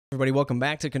Everybody, welcome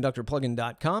back to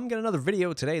ConductorPlugin.com. Got another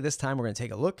video today. This time we're going to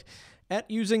take a look at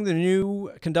using the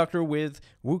new Conductor with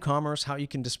WooCommerce, how you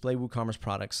can display WooCommerce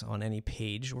products on any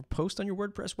page or post on your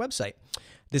WordPress website.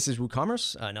 This is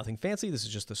WooCommerce, nothing fancy. This is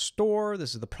just the store.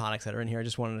 This is the products that are in here. I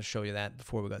just wanted to show you that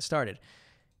before we got started.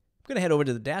 I'm going to head over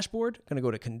to the dashboard, going to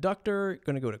go to Conductor,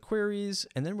 going to go to Queries,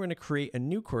 and then we're going to create a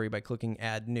new query by clicking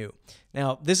Add New.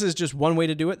 Now, this is just one way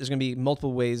to do it. There's going to be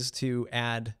multiple ways to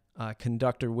add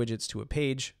Conductor widgets to a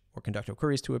page or Conductor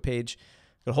queries to a page.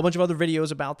 Got a whole bunch of other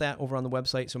videos about that over on the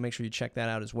website, so make sure you check that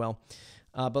out as well.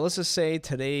 But let's just say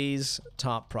today's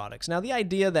top products. Now, the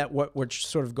idea that what we're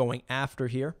sort of going after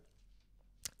here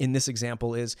in this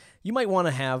example is you might want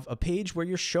to have a page where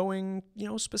you're showing,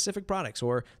 specific products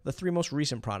or the 3 most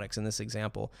recent products in this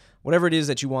example. Whatever it is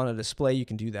that you want to display, you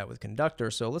can do that with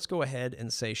Conductor. So let's go ahead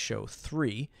and say show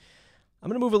 3. I'm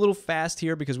going to move a little fast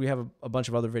here because we have a bunch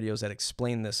of other videos that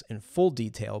explain this in full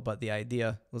detail, but the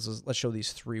idea, let's show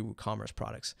these 3 WooCommerce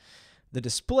products. The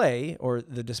display or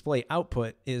the display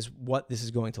output is what this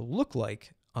is going to look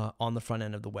like on the front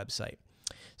end of the website.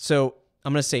 So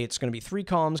I'm going to say it's going to be 3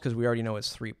 columns because we already know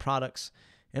it's 3 products.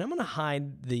 And I'm going to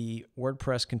hide the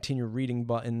WordPress continue reading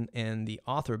button and the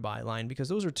author by line because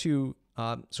those are 2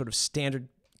 sort of standard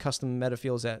custom meta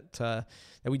fields that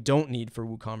we don't need for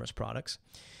WooCommerce products.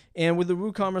 And with the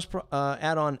WooCommerce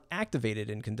add-on activated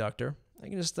in Conductor, I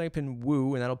can just type in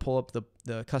Woo, and that'll pull up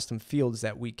the custom fields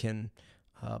that we can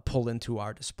pull into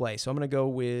our display. So I'm going to go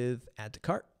with Add to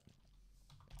Cart,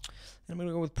 and I'm going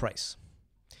to go with Price.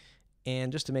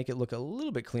 And just to make it look a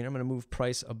little bit cleaner, I'm going to move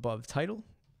Price above Title.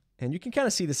 And you can kind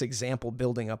of see this example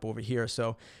building up over here.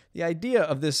 So the idea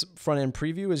of this front-end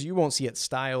preview is you won't see it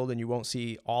styled, and you won't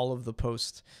see all of the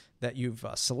posts that you've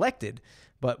selected,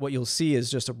 but what you'll see is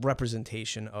just a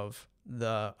representation of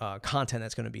the content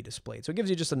that's going to be displayed. So it gives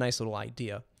you just a nice little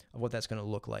idea of what that's going to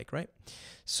look like, right?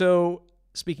 So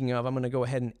speaking of, I'm going to go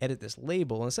ahead and edit this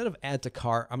label. Instead of add to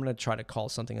cart, I'm going to try to call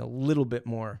something a little bit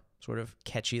more sort of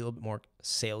catchy, a little bit more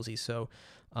salesy. So,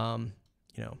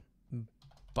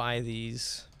 buy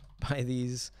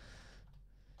these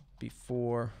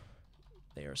before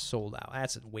they are sold out.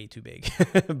 That's way too big.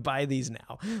 Buy these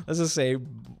now. Let's just say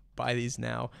buy these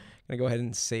now. I'm going to go ahead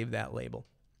and save that label.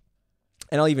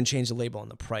 And I'll even change the label on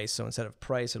the price. So instead of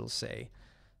price, it'll say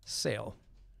sale,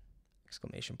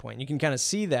 exclamation point. You can kind of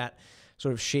see that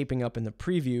sort of shaping up in the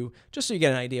preview just so you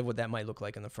get an idea of what that might look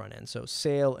like in the front end. So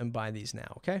sale and buy these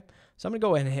now, okay? So I'm going to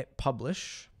go ahead and hit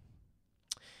publish.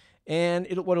 And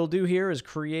what it'll do here is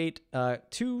create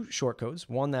 2 shortcodes,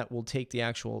 one that will take the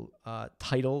actual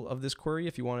title of this query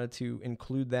if you wanted to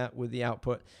include that with the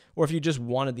output, or if you just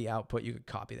wanted the output, you could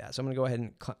copy that. So I'm going to go ahead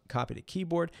and copy to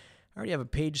keyboard. I already have a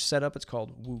page set up. It's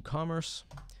called WooCommerce.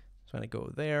 So I'm going to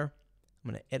go there.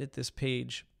 I'm going to edit this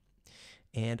page,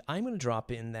 and I'm going to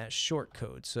drop in that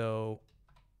shortcode. So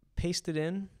paste it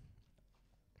in.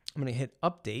 I'm going to hit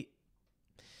update.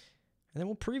 And then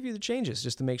we'll preview the changes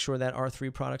just to make sure that our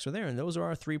 3 products are there. And those are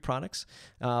our 3 products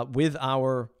with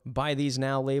our buy these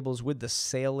now labels with the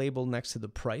sale label next to the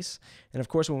price. And of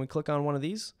course, when we click on one of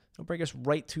these, it'll bring us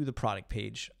right to the product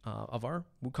page of our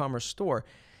WooCommerce store.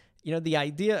 The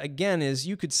idea again is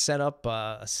you could set up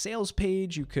a sales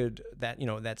page. You could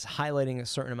that's highlighting a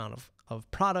certain amount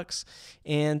of products.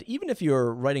 And even if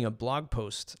you're writing a blog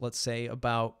post, let's say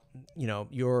about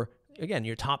your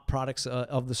top products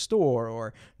of the store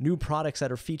or new products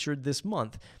that are featured this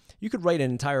month, you could write an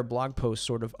entire blog post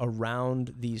sort of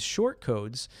around these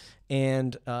shortcodes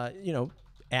and,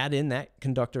 add in that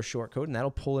Conductor shortcode, and that'll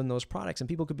pull in those products. And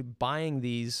people could be buying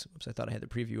these. Oops, I thought I had the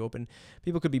preview open.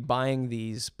 People could be buying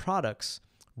these products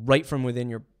right from within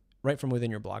your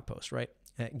blog post, right?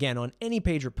 Again, on any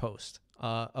page or post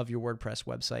of your WordPress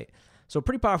website. So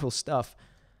pretty powerful stuff.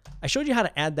 I showed you how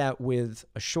to add that with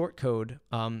a shortcode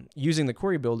using the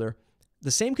query builder.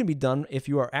 The same can be done if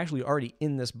you are actually already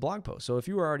in this blog post. So if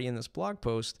you are already in this blog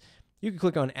post, you can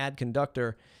click on Add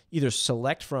Conductor, either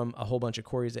select from a whole bunch of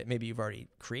queries that maybe you've already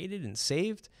created and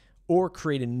saved, or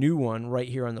create a new one right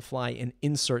here on the fly and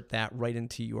insert that right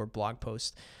into your blog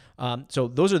post. So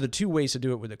those are the 2 ways to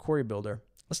do it with the query builder.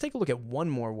 Let's take a look at one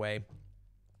more way.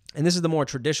 And this is the more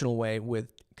traditional way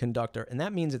with Conductor, and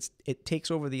that means it takes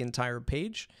over the entire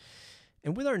page.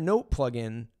 And with our Note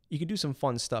plugin, you can do some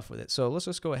fun stuff with it. So let's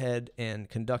just go ahead and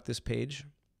conduct this page.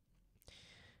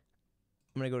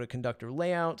 I'm going to go to Conductor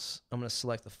Layouts. I'm going to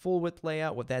select the full width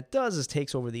layout. What that does is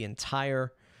takes over the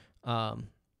entire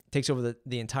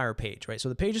page, right? So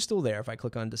the page is still there. If I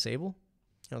click on Disable,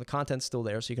 the content's still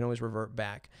there, so you can always revert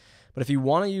back. But if you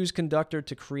want to use Conductor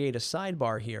to create a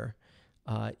sidebar here,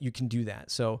 you can do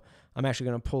that. So I'm actually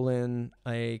going to pull in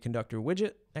a Conductor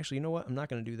widget. Actually, you know what? I'm not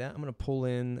going to do that. I'm going to pull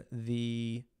in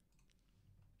the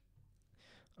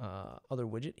other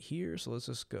widget here. So let's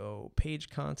just go page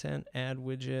content, add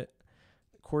widget,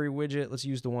 query widget. Let's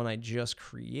use the one I just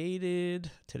created,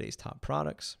 today's top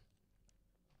products.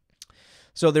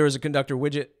 So there is a Conductor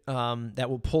widget that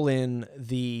will pull in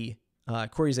the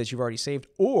queries that you've already saved,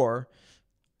 or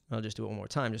I'll just do it one more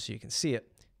time just so you can see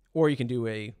it, or you can do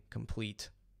a complete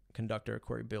Conductor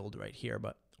query build right here,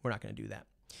 but we're not going to do that.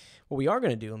 What we are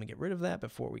going to do, let me get rid of that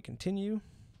before we continue.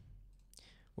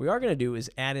 What we are going to do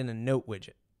is add in a note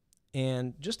widget.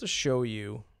 And just to show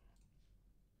you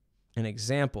an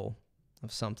example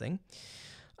of something,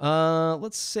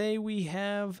 let's say we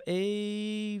have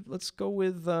let's go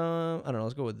with, I don't know,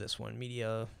 let's go with this one,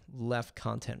 media left,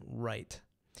 content right.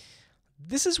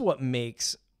 This is what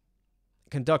makes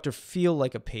Conductor feel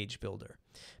like a page builder.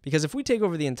 Because if we take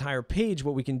over the entire page,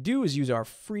 what we can do is use our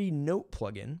free note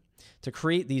plugin to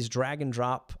create these drag and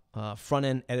drop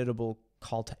front-end editable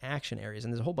call to action areas.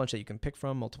 And there's a whole bunch that you can pick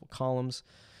from, multiple columns.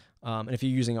 And if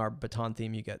you're using our baton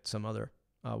theme, you get some other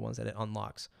ones that it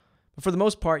unlocks. But for the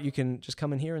most part, you can just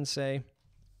come in here and say,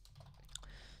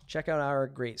 check out our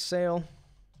great sale,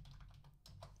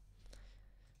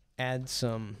 add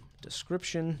some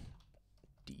description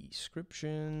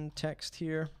text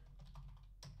here.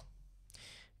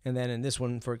 And then in this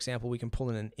one, for example, we can pull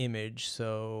in an image.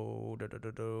 So,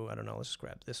 I don't know, let's just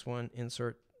grab this one,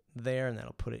 insert there, and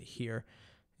that'll put it here.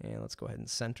 And let's go ahead and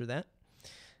center that.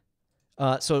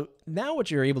 So now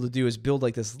what you're able to do is build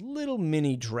like this little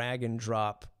mini drag and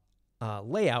drop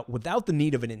layout without the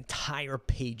need of an entire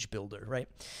page builder, right?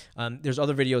 There's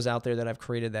other videos out there that I've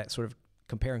created that sort of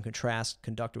compare and contrast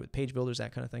Conductor with page builders,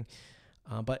 that kind of thing.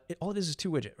 But all it is two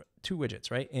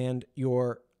widgets, right? And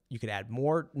you could add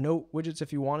more note widgets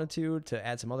if you wanted to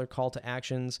add some other call to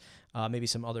actions, maybe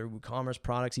some other WooCommerce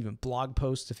products, even blog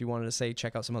posts if you wanted to say,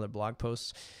 check out some other blog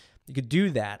posts. You could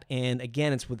do that. And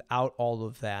again, it's without all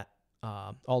of that,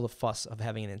 all the fuss of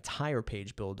having an entire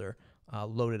page builder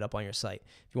loaded up on your site.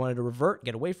 If you wanted to revert,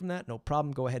 get away from that, no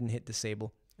problem. Go ahead and hit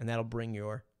disable, and that'll bring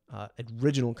your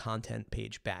original content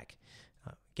page back.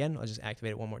 Again, I'll just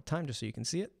activate it one more time just so you can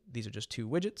see it. These are just two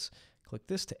widgets. Click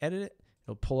this to edit it.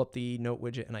 It'll pull up the note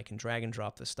widget, and I can drag and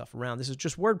drop this stuff around. This is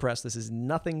just WordPress. This is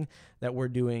nothing that we're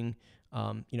doing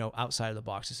outside of the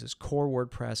box. This is core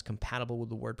WordPress, compatible with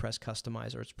the WordPress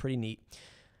customizer. It's pretty neat.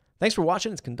 Thanks for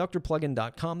watching. It's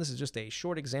conductorplugin.com. This is just a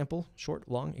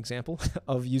long example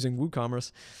of using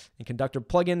WooCommerce and Conductor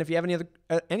plugin. If you have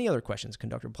any other questions,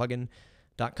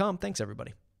 conductorplugin.com. Thanks,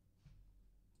 everybody.